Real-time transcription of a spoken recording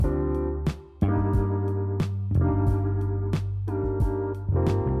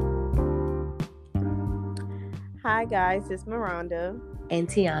Hi guys, it's Miranda. and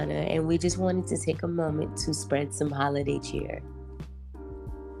Tiana, and we just wanted to take a moment to spread some holiday cheer.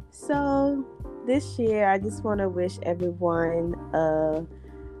 So, this year I just want to wish everyone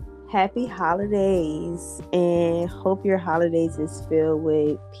happy holidays and hope your holidays is filled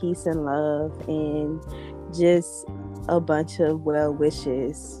with peace and love and just a bunch of well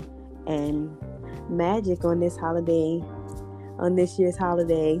wishes and magic on this year's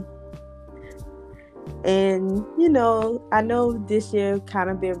holiday. And I know this year kind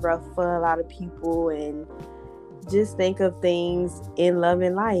of been rough for a lot of people, and just think of things in love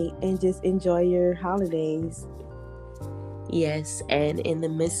and light and just enjoy your holidays. Yes, and in the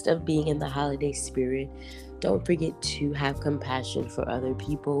midst of being in the holiday spirit, don't forget to have compassion for other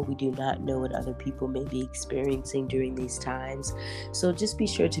people. We do not know what other people may be experiencing during these times. So just be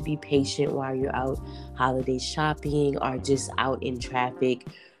sure to be patient while you're out holiday shopping or just out in traffic.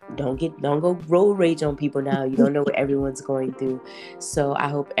 Don't go road rage on people now. You don't know what everyone's going through. So I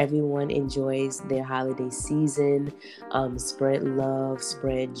hope everyone enjoys their holiday season. Spread love,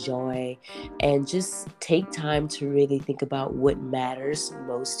 spread joy, and just take time to really think about what matters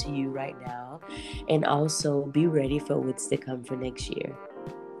most to you right now, and also be ready for what's to come for next year.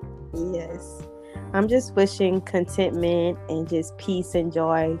 Yes. I'm just wishing contentment and just peace and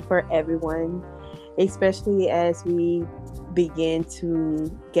joy for everyone, especially as we begin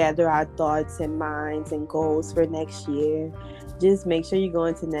to gather our thoughts and minds and goals for next year. Just make sure you go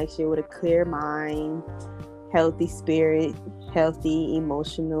into next year with a clear mind, healthy spirit, healthy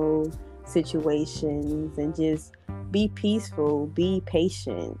emotional situations, and just be peaceful, be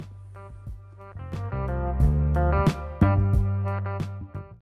patient.